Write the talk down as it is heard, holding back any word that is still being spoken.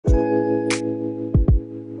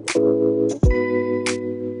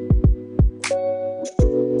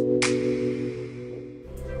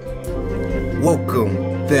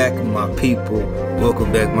people?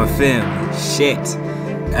 Welcome back, my family. Shit,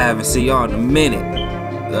 I haven't seen y'all in a minute.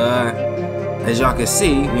 As y'all can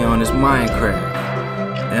see, we on this Minecraft,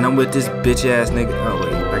 and I'm with this bitch ass nigga. Oh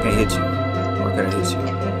wait, I can't hit you. Why can't I hit you?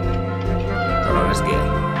 Oh, that's gay.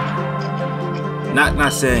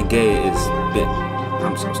 Not saying gay is bit.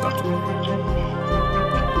 I'm just gonna stop talking.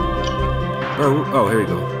 Bro, oh, here we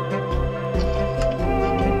go.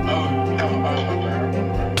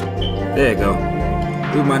 There you go.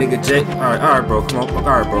 We my nigga Jake. Alright, bro. Come on.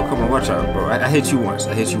 Alright, bro. Come on. Watch out, bro. I hit you once.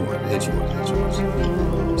 I hit you once.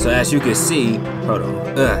 So as you can see, hold on.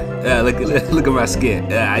 Look at my skin.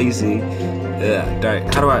 You see?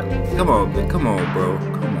 Dark. How do I? Come on, man. Come on, bro.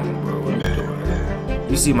 What are you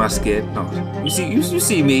doing? You see my skin? No. You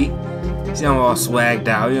see me? See I'm all swagged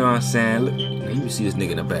out. You know what I'm saying? Look, you see this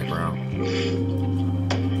nigga in the background.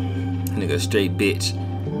 Nigga, straight bitch.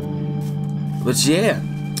 But yeah.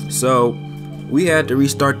 So we had to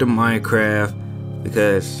restart the Minecraft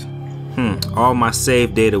because all my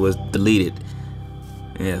save data was deleted.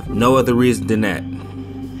 Yeah, no other reason than that.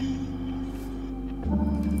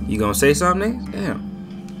 You gonna say something? Damn.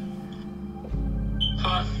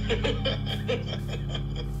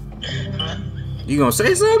 You gonna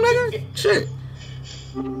say something, nigga? Shit.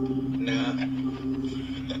 Nah.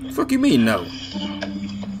 Fuck you mean no?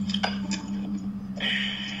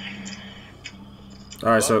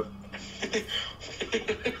 Alright, so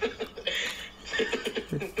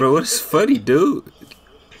bro, what's funny, dude?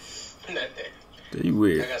 Nothing. You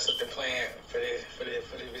weird. I got something planned for the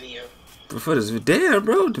video. For this, damn,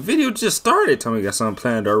 bro, the video just started. Tell me you got something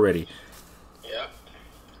planned already. Yeah.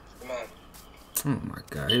 Come on. Oh my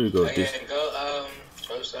god, here we go. I gotta go.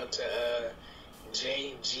 Post up to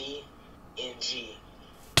JGNG.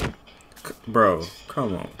 Bro,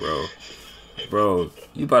 come on, bro. Bro,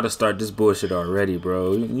 you about to start this bullshit already,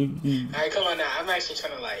 bro. Alright, come on now. I'm actually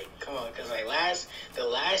trying to come on, cause the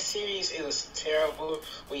last series it was terrible.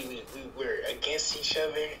 We were against each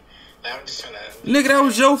other. I'm just trying to. Nigga, that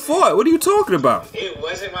was your fault. What are you talking about? It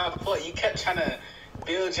wasn't my fault. You kept trying to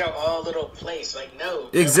build your own little place. No.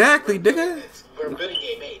 Exactly, nigga. We're building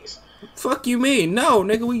a base. Fuck you mean? No,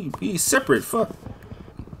 nigga, we separate. Fuck.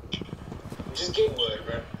 Just get wood,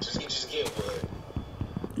 bro. Just get wood.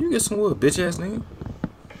 You get some wood, bitch ass nigga.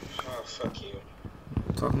 Oh, fuck you.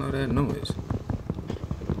 Talking all that noise.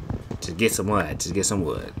 Just get some wood. Just get some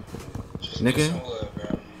wood. Nigga. Get some wood,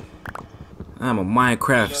 bro. I'm a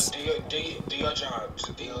Minecraft. Do your job.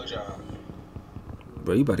 Just do your job.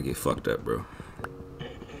 Bro, you about to get fucked up, bro.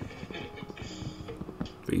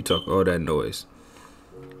 But you talk all that noise.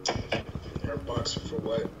 Your box for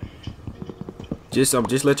what? Just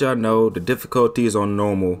let y'all know the difficulty is on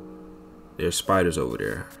normal. There's spiders over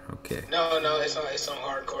there. Okay. No, it's on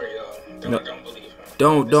hardcore, y'all. Don't believe him.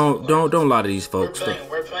 Don't lie to these folks.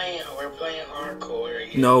 We're playing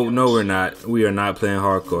hardcore. No, we're not. We are not playing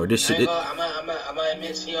hardcore. This shit. I'm gonna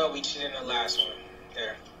admit to y'all, we cheated in the last one.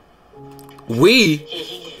 There. We.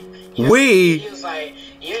 He was like,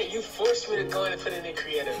 yeah, you forced me to go in and put it in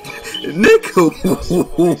creative. Nigga,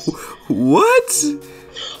 what?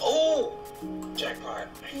 Oh, jackpot.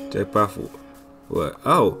 Jackpot for what?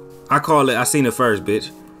 Oh, I call it. I seen it first,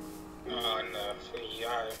 bitch. Oh no,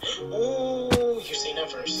 ooh, you seen it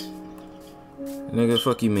first. Nigga,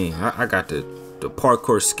 fuck you mean? I got the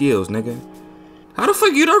parkour skills, nigga. How the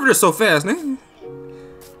fuck you get over there so fast, nigga?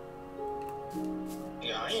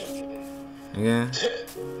 Yeah, I am. Yeah.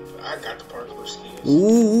 I got the parkour skills.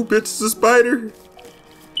 Ooh, bitch, it's a spider.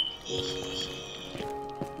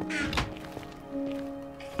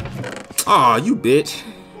 Aw, you bitch.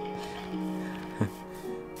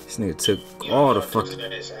 This nigga took all the fucking.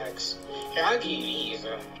 Here, I'll give you these.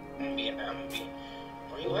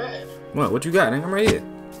 Where you at? What you got, nigga? I'm right here.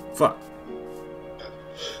 Fuck.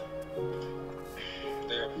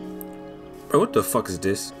 There. Bro, what the fuck is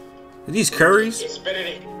this? Are these curries? It's better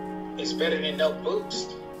than no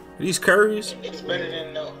boost. Are these curries? It's better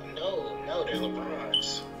than no, they're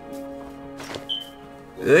LeBron's.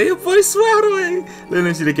 Your boy swagged away. Let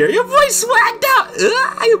me see the carry. Your boy swagged out.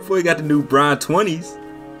 Your boy got the new Bron 20s.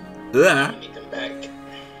 I need them back.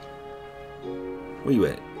 Where you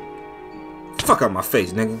at? Fuck out my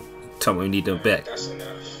face, nigga. Tell me you need them back. That's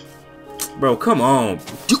enough. Bro, come on.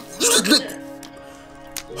 You just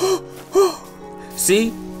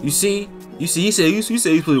see? You see? You said you supposed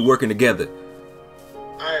to be working together.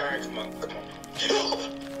 Alright, come on.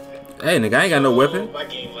 Hey, nigga, I ain't got no weapon. My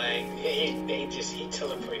game lag. He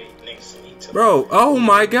teleported next to me. Bro, oh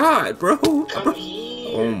my god, bro. Come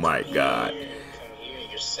here. Oh my god. Come here.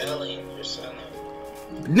 You're selling.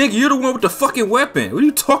 Nigga, you're the one with the fucking weapon. What are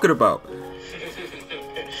you talking about?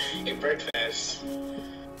 It breakfast.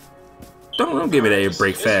 Don't give me that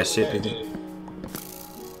break fast shit, nigga.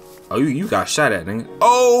 Oh, you got shot at, nigga.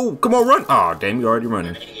 Oh, come on, run. Oh, damn, you already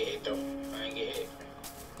running. I ain't get hit though. I ain't get hit.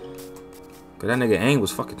 Cause that nigga aim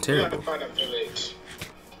was fucking terrible. I'm find a village.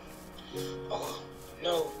 Oh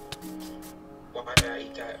no. Why did I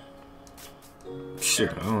eat that?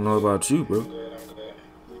 Shit, I don't know about you, bro. I'm good.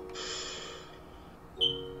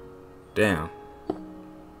 Damn.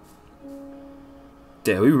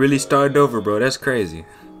 Damn, we really started over, bro. That's crazy.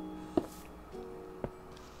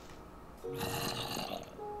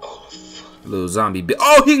 Little zombie bit.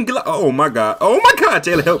 Oh, he can get. Oh my god. Oh my god,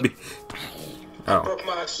 Taylor, help me. I broke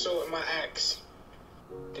my sword, my axe.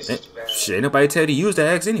 This is bad. Shit, ain't nobody tell you to use the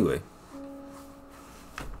axe anyway.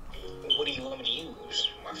 What do you want me to use?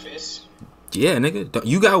 My fist? Yeah, nigga.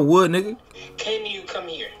 You got wood, nigga. Can you come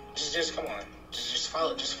here? Just come on. Just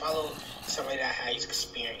follow somebody that has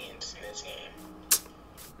experience in this game.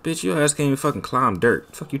 Bitch, your ass can't even fucking climb dirt.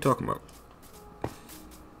 The fuck you talking about?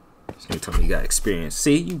 This nigga told me you got experience.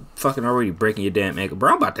 See, you fucking already breaking your damn ankle.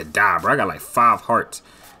 Bro, I'm about to die, bro. I got like 5 hearts.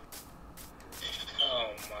 Oh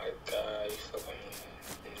my god, you fucking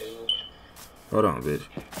noob. Hold on, bitch.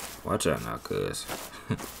 Watch out now, cuz.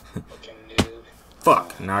 Fucking noob.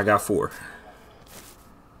 Fuck, now I got 4.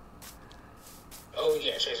 Oh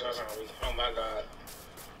yeah, Chase, oh my god.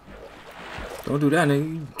 Don't do that,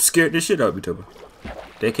 nigga. You scared this shit up, you told me.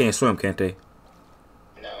 They can't swim, can't they?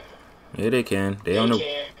 No. Yeah, they can. They don't know.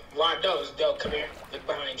 Can. Why, Doe, come here. Look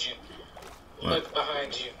behind you. What? Look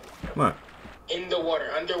behind you. What? In the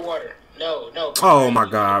water, underwater. No. Oh my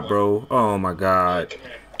god, bro. Oh my god. Come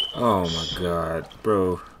here. Oh my god,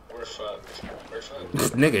 bro. We're fucked.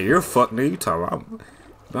 Nigga, you're fucked, nigga. You talking about?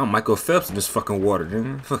 I'm Michael Phelps in this fucking water,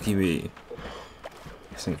 nigga. Fuck you, mean?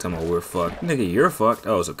 This ain't talking about we're fucked. Nigga, you're fucked.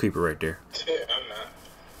 Oh, it's a creeper right there. I'm not.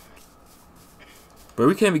 Bro,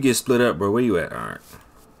 we can't be getting split up, bro. Where you at? Alright.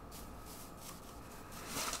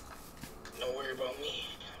 Don't worry about me.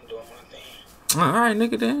 I'm doing my thing. Alright,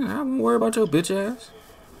 nigga, then. I won't worry about your bitch ass.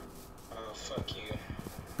 Oh, fuck you.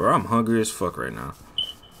 Bro, I'm hungry as fuck right now.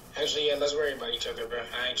 Actually, yeah, let's worry about each other, bro.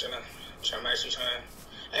 I ain't trying to. I'm actually trying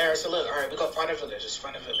to. Alright, so look. Alright, we go find a village. Just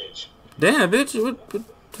find a village. Damn, bitch. What the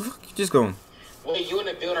fuck you just going? Wait, you want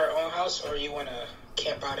to build our own house or you want to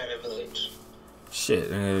camp out at a village?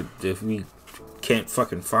 Shit, if we can't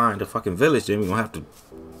fucking find a fucking village, then we gonna have to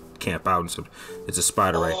camp out and some. It's a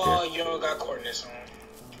spider right there. Oh, you don't got coordinates on.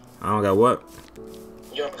 I don't got what?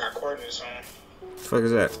 You don't got coordinates on. The fuck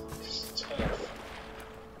is that? It's tough.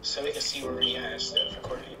 So we can see where we at instead of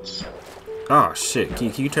coordinates. Oh shit!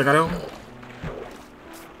 Can you turn that on?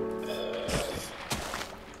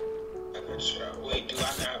 I got shot. Wait, do I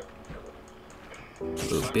got? A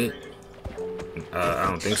little bit. I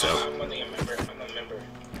don't think so. I'm only a member. I'm a member.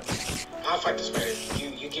 I'll fight the spider.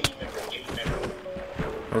 You give me member. Give me member.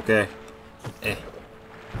 Okay.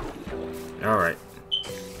 Alright.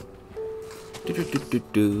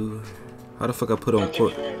 Do. How the fuck I put on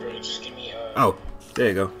port? Just give me, oh, there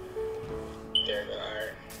you go. There you go.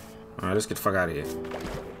 Alright. Alright, let's get the fuck out of here.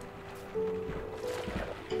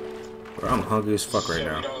 Bro, I'm hungry as fuck right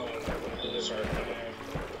now.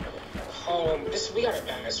 We got a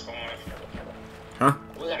bad spawn. Huh?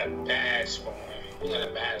 We got a bad spawn.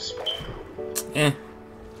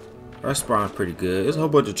 Our spawn's pretty good. There's a whole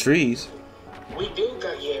bunch of trees. We do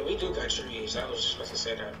got trees. I was just about to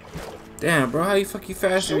say that. Damn, bro, how you fucking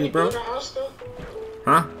faster me, bro? Should we build a house though?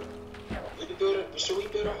 Huh? Should we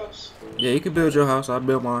build a house? Yeah, you can build your house. I'll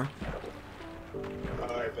build mine.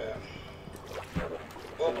 Alright, bad.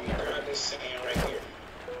 Oh, I'm gonna grab this sand right here.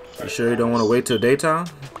 You sure you don't want to wait till daytime?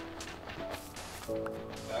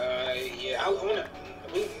 Yeah, I wanna.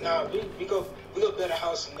 We go build a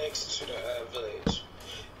house next to the village.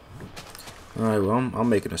 All right, well, I'm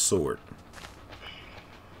making a sword.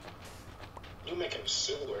 You making a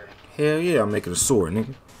sword? Hell yeah, I'm making a sword,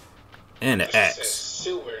 nigga. And an axe.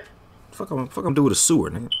 Sewer. Fuck, I'm doing a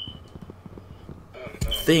sewer, nigga.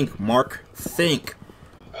 Think, Mark. Think.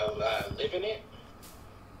 Live in it?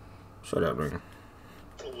 Shut up, nigga.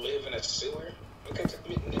 Live in a sewer? Look at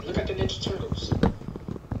the Ninja Turtles.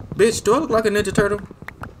 Bitch, do I look like a Ninja Turtle?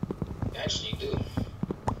 Actually, you do.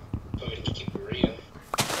 For me to keep it real.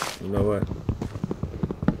 You know what?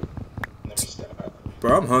 Let me stop.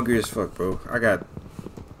 Bro, I'm hungry as fuck, bro. I got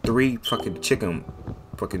 3 fucking chicken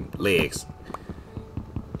fucking legs.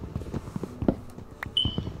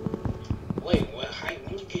 Wait, what?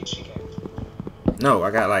 When you get chicken? No,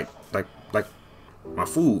 I got like my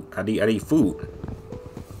food. I need food.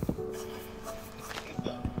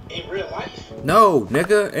 In real life? No,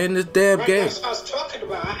 nigga, in this damn Right, game. that's what I was talking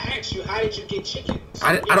about. I asked you, how did you get chicken?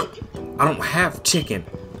 I don't have chicken.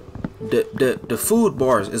 The food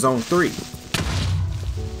bars is on 3.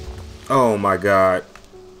 Oh my god.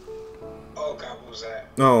 Oh god, what was that?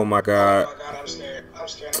 Oh my god. Oh my god, I'm scared. I'm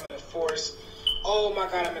scared. I'm in the forest. Oh my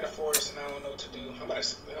god, I'm in the forest and I don't know what to do. I'm about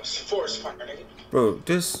to forest fire, nigga. Bro,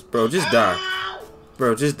 just die.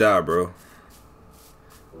 Bro, just die, bro.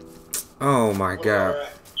 Oh my god.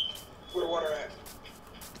 Where the water at?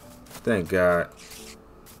 Thank God.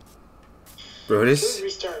 Bro, this. Let's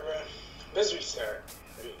restart, bro. Let's restart.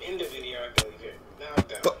 End the video and delete it. Now I'm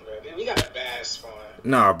done, bro. We got a bad spawn.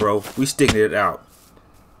 Nah, bro. We sticking it out.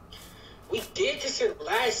 We did this in the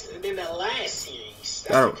last series.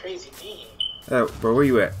 That's a crazy thing. Bro, where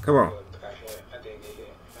you at? Come on. I didn't get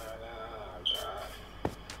hit.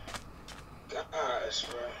 God. Gosh,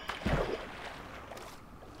 bro.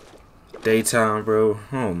 Daytime, bro.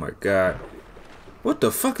 Oh my god. What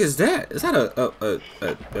the fuck is that? Is that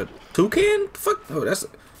a toucan? Fuck. Oh, that's.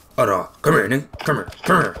 Oh no. Come here, nigga. Come here.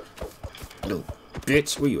 Come here. Little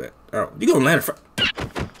bitch. Where you at? Oh, you gonna land a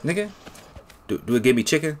nigga? Do it give me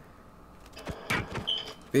chicken?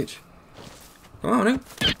 Bitch. Come on, nigga.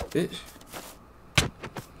 Bitch.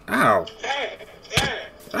 Ow. Hey.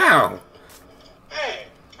 Ow. Hey,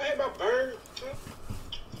 my bird.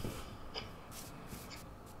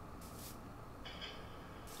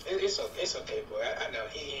 It's okay, boy. I know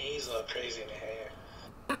he's a little crazy in the hair.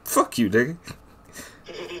 Fuck you, nigga.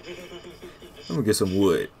 I'm gonna get some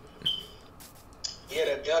wood.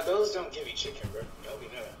 Yeah, those don't give you chicken, bro. No, we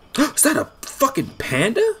know. Is that a fucking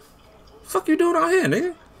panda? Fuck you doing out here,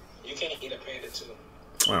 nigga? You can't eat a panda too.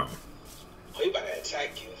 Wow. Oh, he about to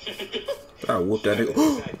attack you. I whoop that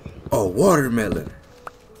nigga. Oh, watermelon.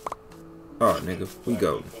 Oh, nigga, we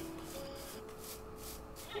go.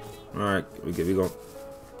 All right, we go.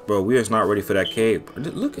 Bro, we are not ready for that cave.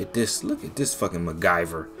 Look at this. Look at this fucking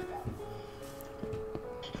MacGyver.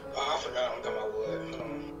 Oh, I forgot I'm coming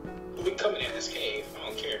wood. We coming in this cave. I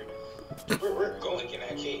don't care. We're going in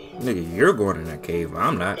that cave. Nigga, you're going in that cave.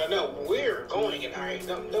 I'm not. No, we're going in. Alright,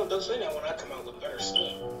 don't say that when I come out with better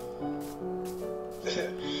stuff.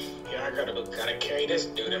 Yeah, I gotta carry this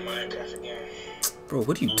dude in Minecraft again. Bro,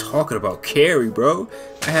 what are you talking about? Carry, bro.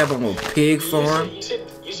 I have on a pig farm.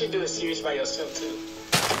 You should do a series by yourself too.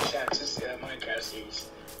 Shout to Minecraft series.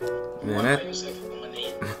 Man,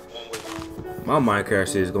 my Minecraft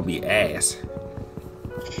series is gonna be ass.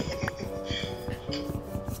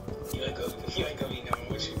 You ain't gonna be knowing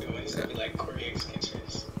what you're doing. It's gonna be like Corey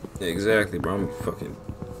extensions. Exactly, bro. I'm fucking,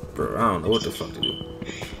 bro. I don't know what the fuck to do.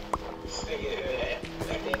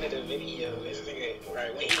 At the end of the video,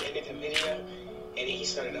 right when he ended the video, and then he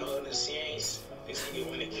started a whole new series. This nigga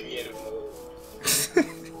went in creative mode.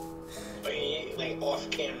 But he like off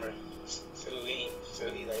camera, so he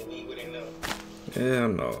like we wouldn't know. Yeah,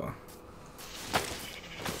 no.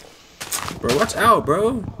 Bro, watch out,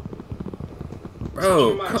 bro.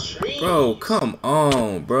 Bro, come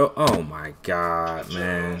on, bro. Oh my god,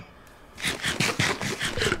 man.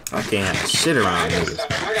 I can't have shit around niggas. I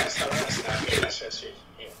gotta stop. Yeah, that's your shit.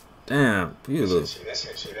 Yeah. Damn, you look. That's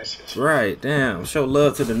your shit. Right, damn. Show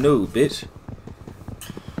love to the noob, bitch.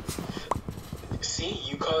 See,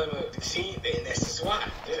 you call him a. See, and this is why.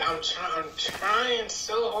 I'm trying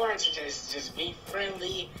so hard to just be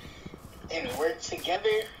friendly and work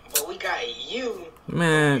together, but we got you.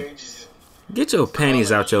 Man, get your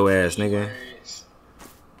panties out your ass, nigga.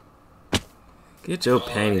 Get your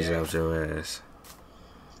panties out your ass.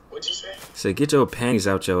 What'd you say? Say, get your panties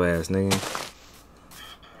out your ass, nigga.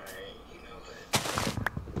 Alright, you know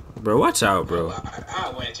what? Bro, watch out, bro.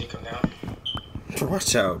 I'll wait until you come down.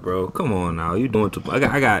 Watch out, bro. Come on now. You doing too. I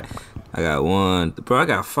got one. Bro, I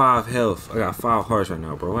got 5 health. I got 5 hearts right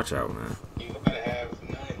now, bro. Watch out, man. You gotta have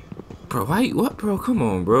none. Bro, why you, what, bro? Come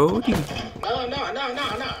on, bro. What you... No.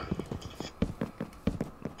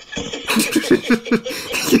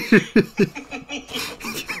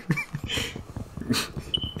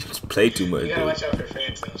 Just play too much, You gotta dude. watch out for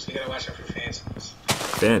phantoms.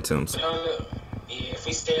 Phantoms. No. Yeah, if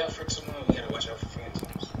we stay up for too long, we gotta watch out for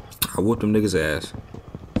phantoms. I whoop them niggas' ass.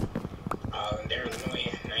 They're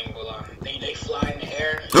annoying. I ain't gonna lie. They fly in the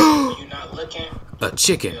air. You're not looking. A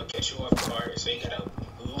chicken. They'll catch you off guard, so you gotta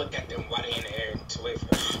look at them while they're in the air to wait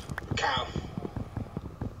for cow.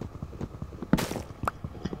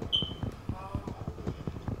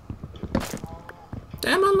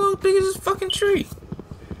 Damn, how long big is this fucking tree?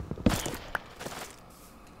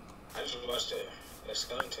 I just watched the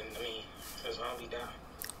skeleton. I mean, the zombie die.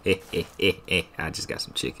 I just got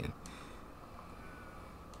some chicken.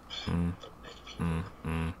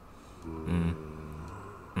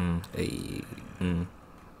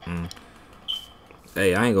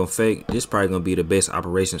 Hey, I ain't gonna fake. This probably gonna be the best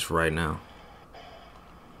operations for right now.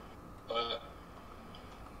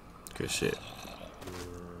 Good shit.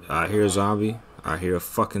 I hear a zombie. I hear a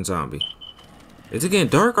fucking zombie. Is it getting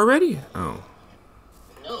dark already? Oh.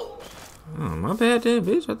 No. Oh, my bad then,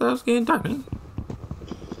 bitch. I thought it was getting dark, man.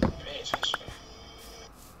 Pay attention.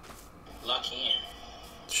 Lock in.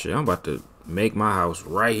 Shit, I'm about to make my house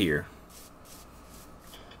right here.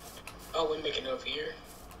 Oh, we're making it over here?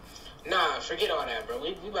 Nah, forget all that, bro.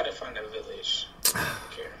 We about to find a village. I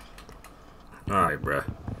don't care. Alright, bruh.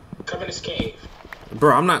 Come in this cave.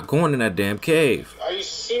 Bro, I'm not going in that damn cave. Are you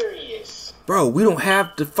serious? Bro, we don't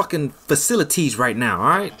have the fucking facilities right now,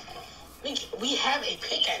 alright? We have a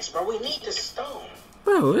pickaxe, bro. We need the stone.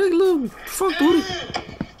 Bro, that little fuck booty.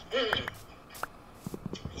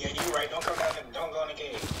 Yeah, you're right. Don't come down and don't go in the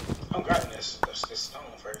cave. I'm grabbing this stone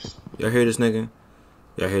first. Y'all hear this nigga?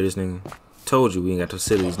 Y'all hear this nigga? Told you we ain't got to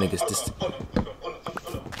sit these niggas. This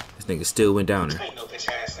nigga still went down there. I ain't no bitch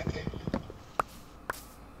ass nigga.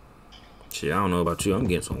 Shit, I don't know about you. I'm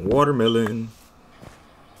getting some watermelon.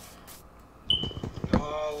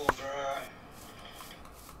 No, bruh.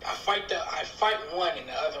 I fight one and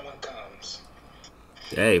the other one comes.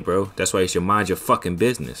 Hey, bro. That's why you should mind your fucking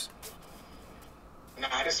business.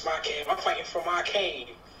 Nah, this is my cave. I'm fighting for my cave.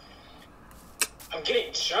 I'm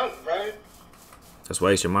getting jumped, bro. That's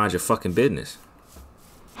why you should mind your fucking business.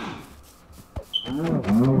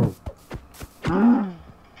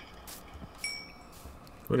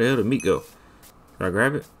 Where the hell did meat go? Did I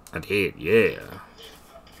grab it? I did, yeah.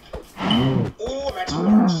 Ooh, I'm at 2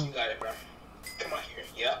 hours. You got it, bro. Come on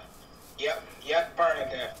here. Yep. Burn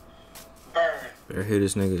it there. Burn. I hear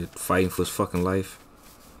this nigga fighting for his fucking life.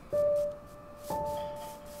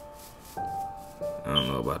 I don't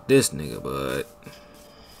know about this nigga, but...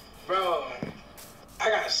 Bro, I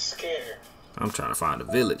got scared. I'm trying to find a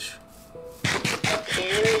village. A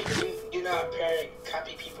parrot? You know a parrot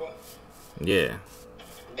copy people? Yeah.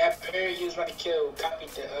 That parrot you was about to kill copied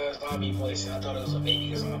the zombie voice, and I thought it was a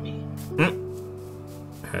baby zombie. I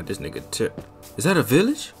had this nigga tip. Is that a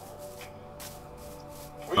village?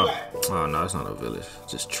 Where you at? Oh, no, it's not a village.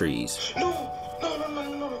 Just trees. No.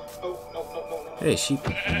 Hey, sheep.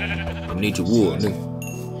 I need your wool, nigga.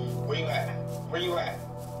 Where you at?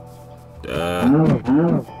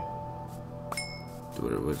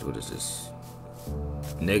 What is this?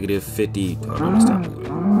 Negative 50. Oh, let me stop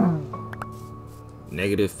moving.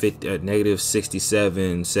 Negative 50, negative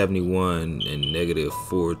 67, 71, and negative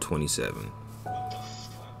 427. What the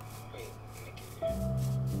fuck? Wait,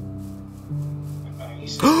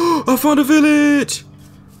 I found a village!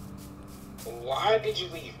 Why did you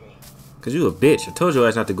leave me? Cause you a bitch. I told your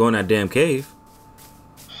ass not to go in that damn cave.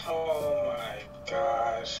 Oh my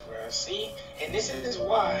gosh, bro. See? And this is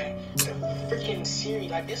why the freaking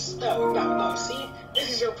series, like this, no, see? This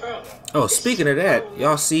is your problem. Oh, speaking of that,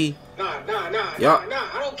 y'all see... Nah, Y'all...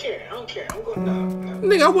 I don't care. I'm going, no.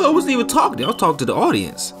 Nigga, I wasn't even talking. I was talking to the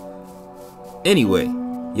audience. Anyway,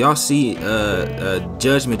 y'all see,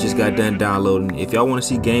 Judgment just got done downloading. If y'all want to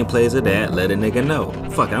see gameplays of that, let a nigga know.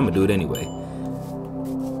 Fuck it, I'm gonna do it anyway.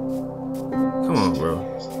 Come on, bro.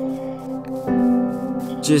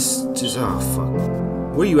 Just, oh, fuck.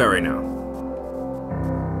 Where you at right now?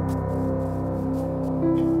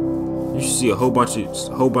 You should see a whole bunch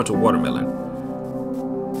of watermelon.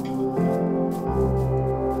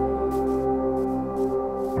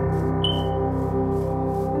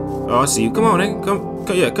 Oh, I see you. Come on,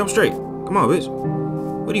 nigga. Come straight. Come on, bitch.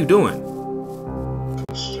 What are you doing?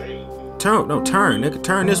 Straight. Turn, nigga.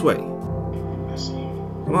 Turn this way. I see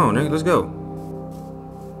you. Come on, nigga. Let's go.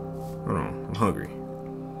 Hold on. I'm hungry.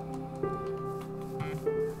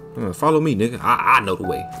 Follow me, nigga. I know the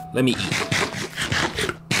way. Let me eat.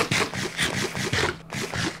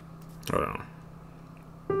 Hold on.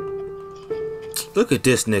 Look at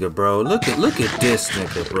this nigga, bro. Look at this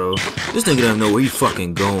nigga, bro. This nigga doesn't know where he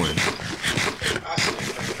fucking going.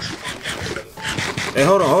 Hey,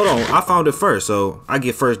 hold on. I found it first, so I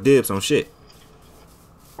get first dibs on shit.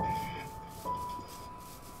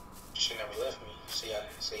 Should never left me. See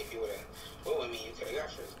if you would have went with me, you could have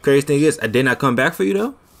got first. Crazy thing is, I did not come back for you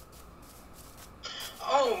though.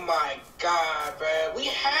 Oh my god, bro. We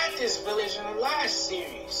had this village in the last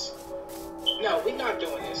series. No, we're not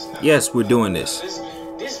doing this. No. Yes, we're doing this.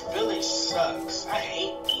 This village sucks. I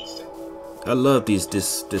hate these. I love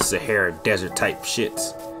this Sahara desert type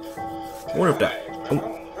shits. I wonder if that.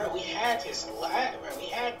 Bro, we had this last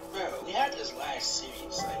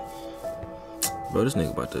series. Like, bro, this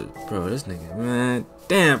nigga about to. Bro, this nigga, man.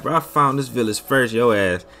 Damn, bro, I found this village first. Your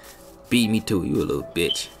ass beat me to it. You a little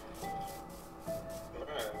bitch.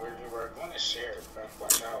 We're going to share it, bro.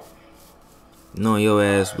 Watch out. Knowing your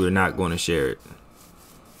ass, we're not going to share it.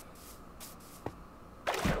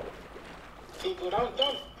 People don't do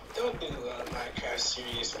Minecraft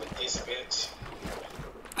series with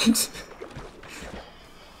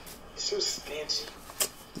too stingy.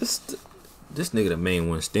 This nigga the main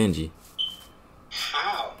one stingy.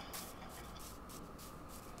 How?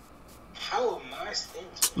 How am I stingy?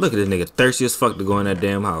 Look at this nigga thirsty as fuck to go in that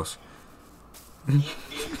damn house.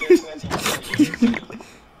 There's nothing good in here.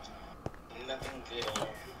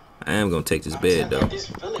 I am gonna take this bed though. This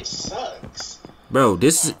village sucks. Bro,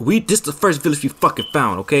 this is the first village we fucking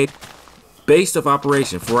found, okay? Base of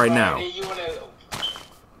operation for right now. You wanna...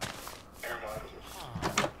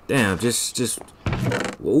 Damn, just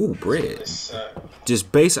whoa, bread.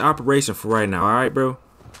 Just base operation for right now, alright, bro?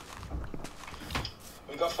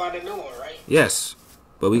 We gonna find a new one, right? Yes.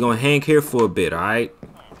 But we gonna hang here for a bit, alright?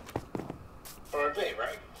 For a bit,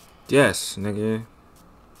 right? Yes, nigga.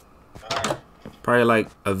 Alright. Probably like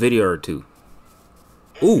a video or two.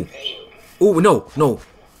 Ooh. Ooh, no.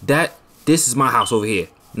 This is my house over here.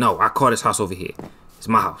 No, I call this house over here. It's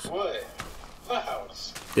my house. What? What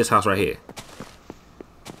house? This house right here.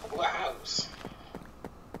 What house?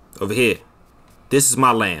 Over here. This is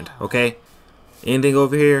my land, okay? Anything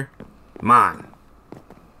over here, mine.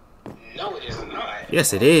 No, it is not.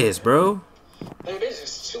 Yes, it is, bro. There's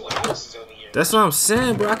just 2 houses over here. That's what I'm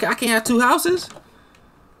saying, bro. I can't have 2 houses.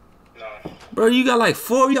 No. Bro, you got like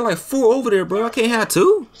 4. You got like 4 over there, bro. I can't have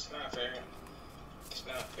 2. It's not fair. It's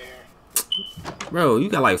not fair. Bro, you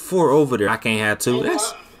got like 4 over there. I can't have 2.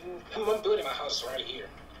 That's... I'm building my house right here.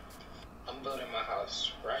 I'm building my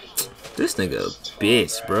house right here. This nigga a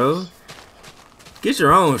bitch, bro. Get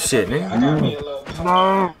your own shit, I nigga. got me a little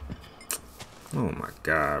pond. Oh my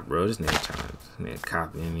god, bro. This nigga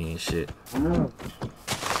copying me and shit.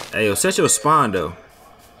 Hey, yo, set your spawn, though.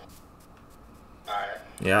 Alright.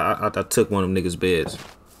 Yeah, I took one of them niggas' beds.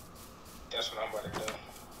 That's what I'm about to do.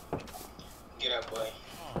 Get up, boy.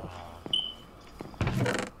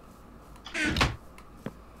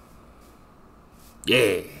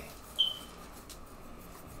 Yeah.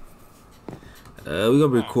 We're gonna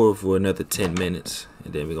record for another 10 minutes,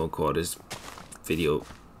 and then we're gonna call this video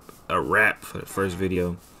a wrap for the first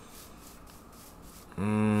video.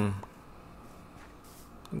 Look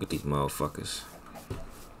at these motherfuckers.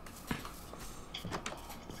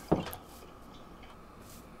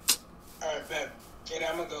 Alright, bet. Kid,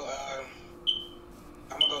 I'm gonna go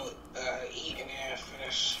eat and then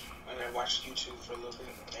finish, and then watch YouTube for a little bit,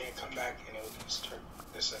 and then come back, and then we can start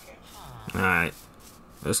this second. Alright,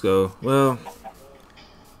 let's go. Well,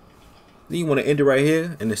 you want to end it right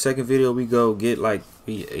here. In the second video, we go get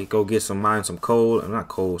some coal, not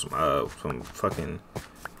coal, some fucking,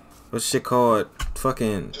 what's shit called?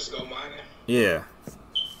 Fucking. Just go mining. Yeah.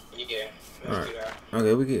 Yeah. All right.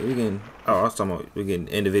 Okay, we can. Oh, I was talking about we can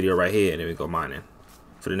end the video right here, and then we go mining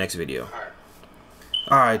for the next video.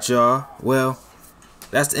 All right, y'all. Well,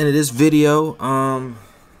 that's the end of this video.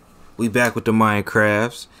 We back with the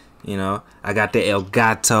Minecrafts. You know, I got the El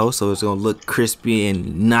Gato, so it's gonna look crispy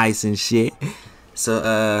and nice and shit.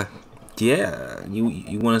 So, yeah,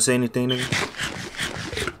 you want to say anything, nigga?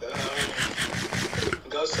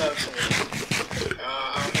 Go sub to me.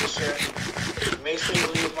 Make sure you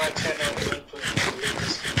leave my channel and link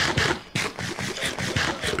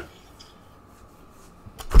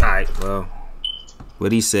Alright, well,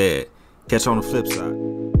 what he said. Catch you on the flip side.